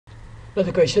Now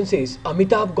the question says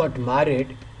Amitabh got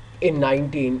married in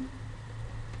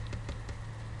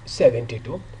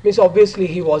 1972. Means obviously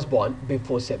he was born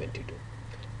before 72.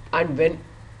 And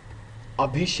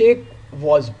Abhishek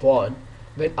was born,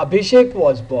 when Abhishek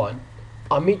was born,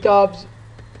 Amitabh's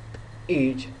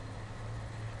age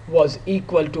was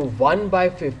equal to 1 by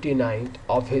 59th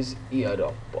of his year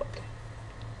of birth.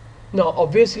 Now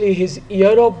obviously his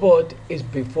year of birth is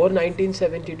before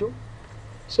 1972,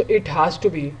 so it has to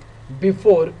be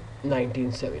before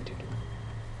 1972.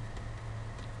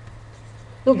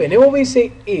 Now whenever we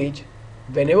say age,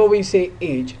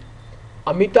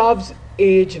 Amitabh's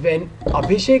age when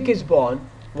Abhishek is born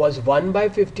was 1 by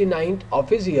 59th of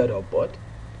his year of birth.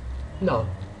 Now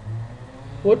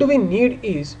what do we need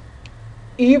is,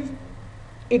 if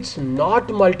it's not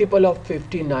multiple of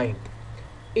 59,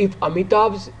 if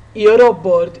Amitabh's year of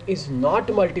birth is not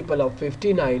multiple of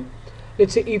 59,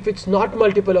 let's say if it's not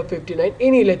multiple of 59,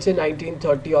 any, let's say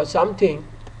 1930 or something,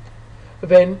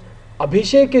 when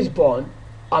Abhishek is born,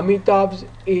 Amitabh's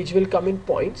age will come in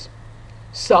points,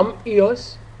 some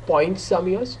years, points, some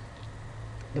years.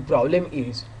 The problem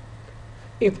is,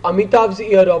 if Amitabh's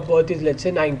year of birth is, let's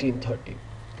say 1930,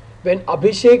 when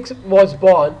Abhishek was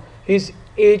born, his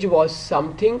age was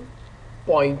something,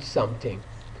 point something.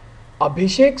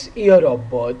 Abhishek's year of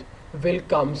birth will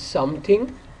come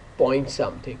something, point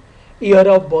something. Year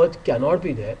of birth cannot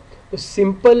be there. The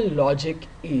simple logic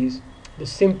is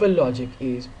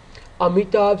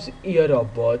Amitabh's year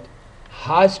of birth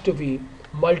has to be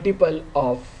multiple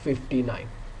of 59.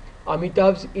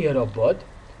 Amitabh's year of birth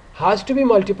has to be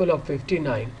multiple of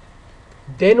 59.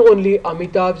 Then only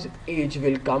Amitabh's age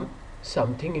will come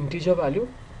something integer value,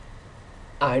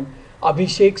 and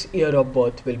Abhishek's year of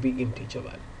birth will be integer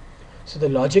value. So the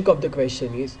logic of the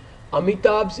question is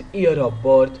Amitabh's year of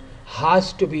birth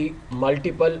has to be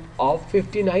multiple of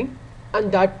 59,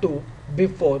 and that too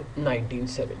before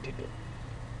 1972.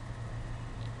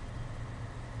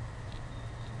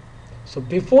 So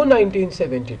before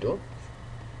 1972,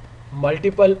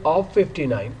 multiple of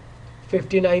 59,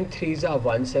 59 3s are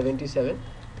 177,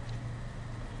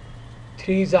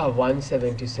 3s are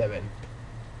 177.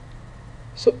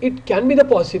 So it can be the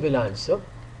possible answer,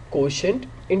 quotient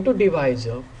into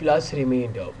divisor plus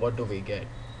remainder. What do we get?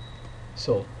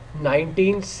 So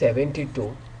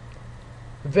 1972,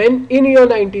 when in year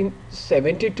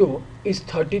 1972 is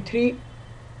 33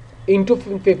 into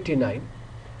 59.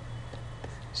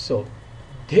 So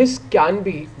this can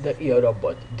be the year of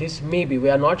birth. This may be, we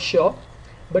are not sure,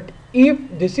 but if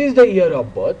this is the year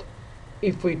of birth,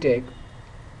 if we take,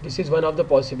 this is one of the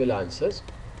possible answers.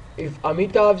 If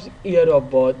Amitabh's year of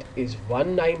birth is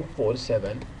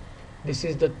 1947, this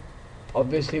is the,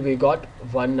 obviously we got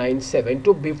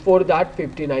 1972, before that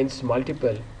 59's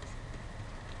multiple.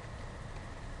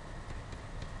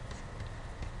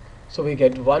 So we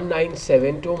get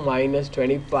 1972 minus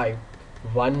 25,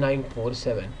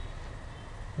 1947.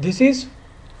 This is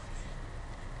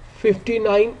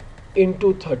 59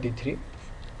 into 33.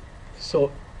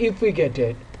 So if we get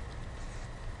it,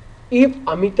 if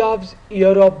Amitabh's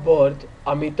year of birth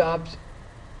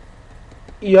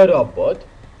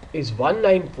is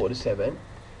 1947,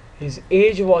 his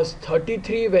age was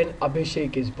 33 when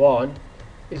Abhishek is born,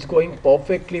 it's going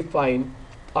perfectly fine.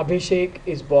 Abhishek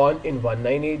is born in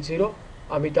 1980,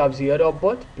 Amitabh's year of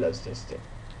birth plus this thing.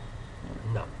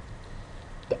 Now,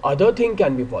 the other thing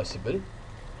can be possible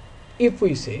if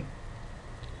we say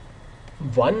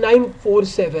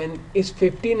 1947 is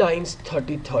 59's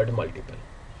 33rd multiple.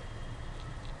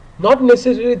 Not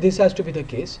necessarily this has to be the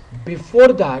case.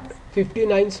 Before that,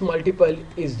 59's multiple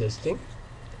is this thing.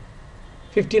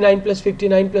 59 plus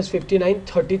 59 plus 59,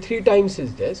 33 times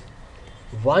is this.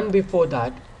 One before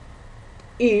that,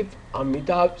 if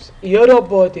Amitabh's year of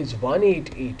birth is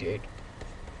 1888,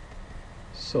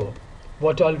 so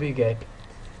what all we get?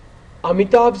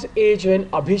 Amitabh's age when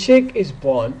Abhishek is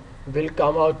born will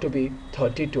come out to be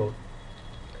 32.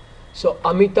 So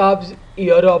Amitabh's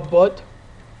year of birth,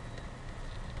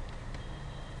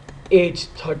 age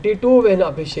 32 when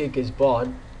Abhishek is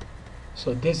born.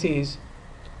 So this is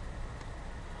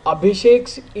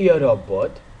Abhishek's year of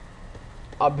birth.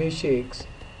 Abhishek's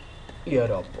year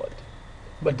of birth.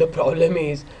 But the problem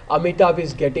is Amitabh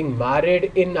is getting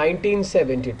married in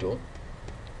 1972.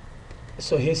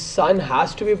 So his son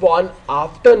has to be born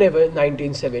after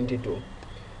 1972.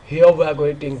 Here we are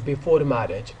getting before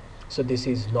marriage. So this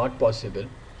is not possible.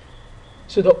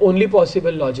 So the only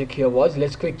possible logic here was,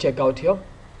 let's quick check out here.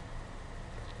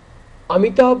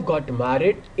 Amitabh got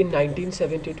married in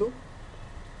 1972.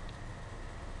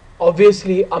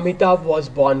 Obviously Amitabh was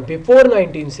born before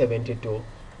 1972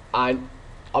 and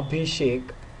Abhishek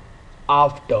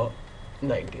after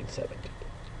 1970.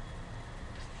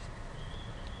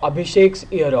 Abhishek's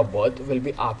year of birth will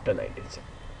be after 1970.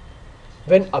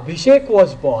 When Abhishek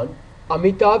was born,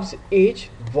 Amitabh's age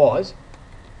was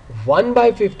 1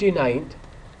 by 59th,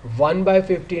 1 by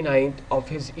 59th of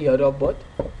his year of birth,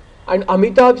 and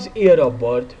Amitabh's year of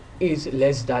birth is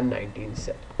less than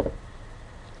 1970.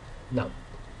 Now,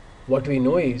 what we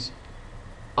know is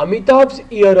Amitabh's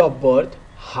year of birth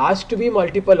has to be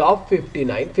multiple of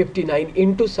 59, 59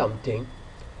 into something,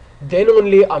 then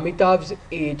only Amitabh's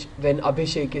age when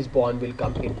Abhishek is born will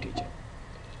come integer.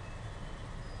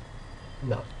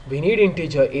 Now, we need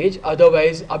integer age,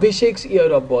 otherwise Abhishek's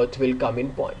year of birth will come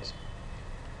in points.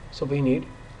 So we need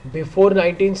before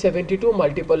 1972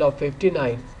 multiple of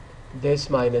 59, this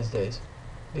minus this.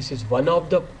 This is one of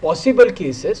the possible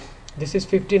cases. This is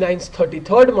 59's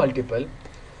 33rd multiple.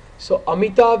 So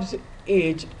Amitabh's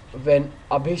age when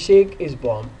Abhishek is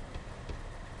born,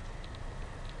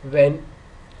 when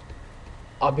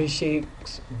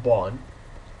Abhishek's born,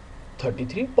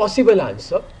 33. Possible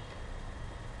answer.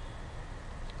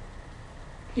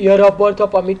 Year of birth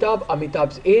of Amitabh,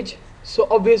 Amitabh's age. So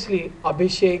obviously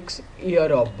Abhishek's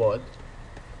year of birth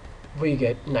we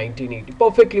get 1980.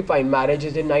 Perfectly fine. Marriage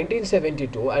is in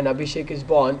 1972 and Abhishek is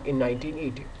born in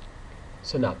 1980.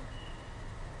 So now,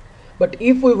 but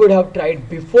if we would have tried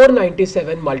before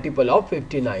 97 multiple of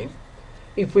 59,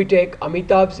 if we take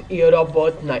Amitabh's year of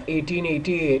birth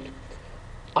 1888,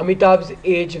 Amitabh's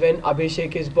age when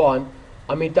Abhishek is born,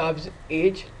 Amitabh's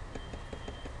age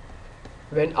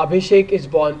when Abhishek is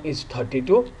born is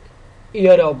 32,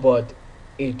 year of birth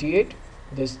 88,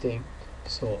 this thing.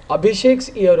 So Abhishek's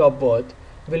year of birth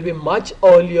will be much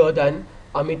earlier than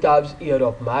Amitabh's year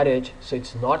of marriage, so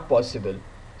it's not possible.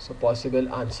 So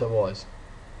possible answer was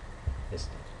this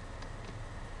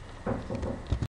thing.